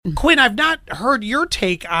Quinn, I've not heard your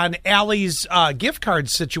take on Allie's gift card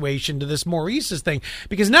situation to this Maurice's thing,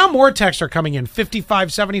 because now more texts are coming in.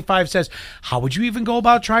 5575 says, how would you even go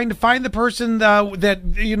about trying to find the person that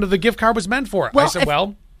the gift card was meant for? Well, I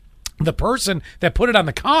said, the person that put it on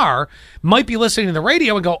the car might be listening to the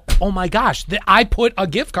radio and go, oh my gosh, I put a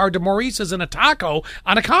gift card to Maurice's and a taco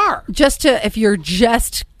on a car. If you're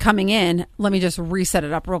just coming in, let me just reset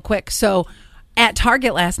it up real quick. So at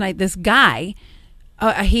Target last night, this guy,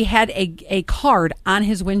 he had a card on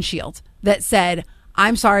his windshield that said,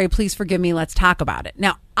 I'm sorry, please forgive me, let's talk about it.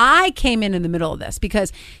 Now, I came in the middle of this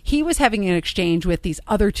because he was having an exchange with these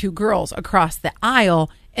other two girls across the aisle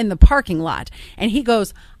in the parking lot. And he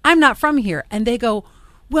goes, I'm not from here. And they go,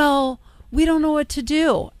 well, we don't know what to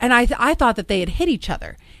do. And I thought that they had hit each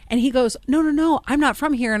other. And he goes, no, I'm not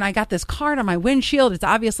from here. And I got this card on my windshield. It's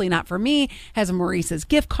obviously not for me. Has a Maurice's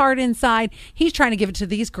gift card inside. He's trying to give it to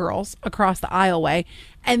these girls across the aisleway.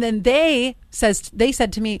 And then they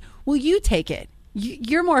said to me, well, you take it.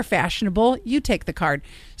 You're more fashionable. You take the card.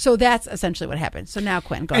 So that's essentially what happened. So now,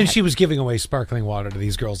 Quinn, go ahead. And she was giving away sparkling water to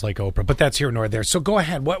these girls like Oprah, but that's here nor there. So go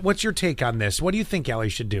ahead. What's your take on this? What do you think Allie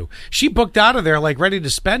should do? She booked out of there like ready to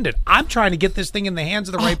spend it. I'm trying to get this thing in the hands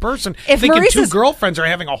of the right person. Thinking two girlfriends are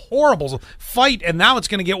having a horrible fight, and now it's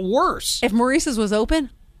going to get worse. If Maurice's was open,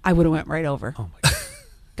 I would have went right over. Oh my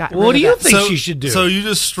God. What do you think she should do? So you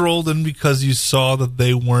just strolled in because you saw that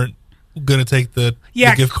they weren't going to take the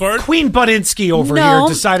gift card? Queen Budinsky over here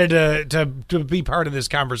decided to be part of this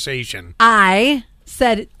conversation. I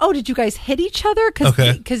said, oh, did you guys hit each other?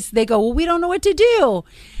 Because they go, well, we don't know what to do.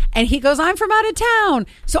 And he goes, I'm from out of town.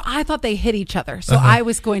 So I thought they hit each other. So I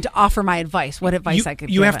was going to offer my advice, what advice I could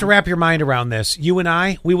give. You have to wrap your mind around this. You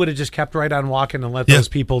and we would have just kept right on walking and let those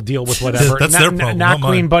people deal with whatever. That's their problem. Not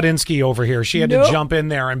Queen Budinsky over here. She had to jump in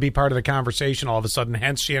there and be part of the conversation all of a sudden.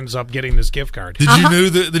 Hence, she ends up getting this gift card. Did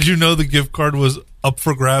you know the gift card was up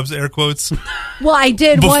for grabs, air quotes? Well, I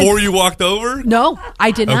did. Before you walked over? No,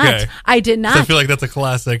 I did not. Okay. I did not. I feel like that's a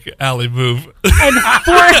classic Allie move. And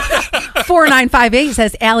 4958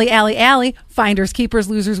 says, Allie, finders, keepers,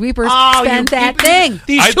 losers, weepers, spend that thing.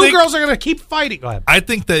 These two girls are going to keep fighting. Go ahead. I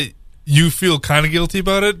think that you feel kind of guilty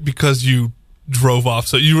about it because you drove off.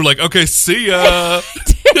 So you were like, okay, see ya.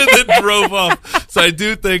 And then drove off. So I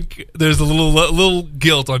do think there's a little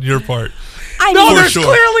guilt on your part. There's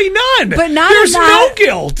clearly none. But there's no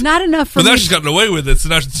guilt. Not enough for me. But now she's gotten away with it. So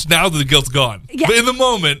now the guilt's gone. Yeah. But in the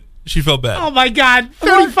moment, she felt bad. Oh my God.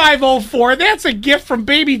 3504. That's a gift from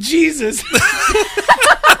baby Jesus.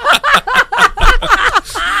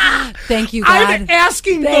 Thank you, God.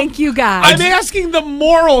 Thank you, God. I'm asking the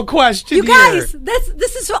moral question. You guys,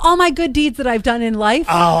 this is all my good deeds that I've done in life.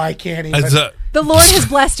 Oh, I can't even. The Lord has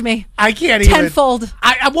blessed me. I can't even. Tenfold.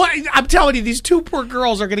 I'm telling you, these two poor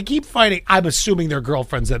girls are going to keep fighting. I'm assuming their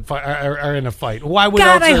girlfriends that are in a fight. Why would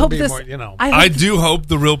God, I hope be this, more, I do hope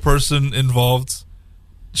the real person involved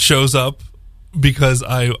shows up because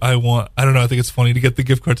I don't know, I think it's funny to get the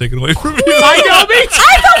gift card taken away from you. I know, me too.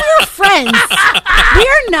 I thought we were friends. We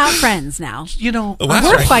are not friends now.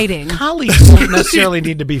 We're fighting. Colleagues don't necessarily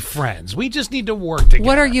need to be friends. We just need to work together.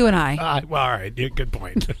 What are you and I? Well, all right. Good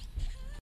point.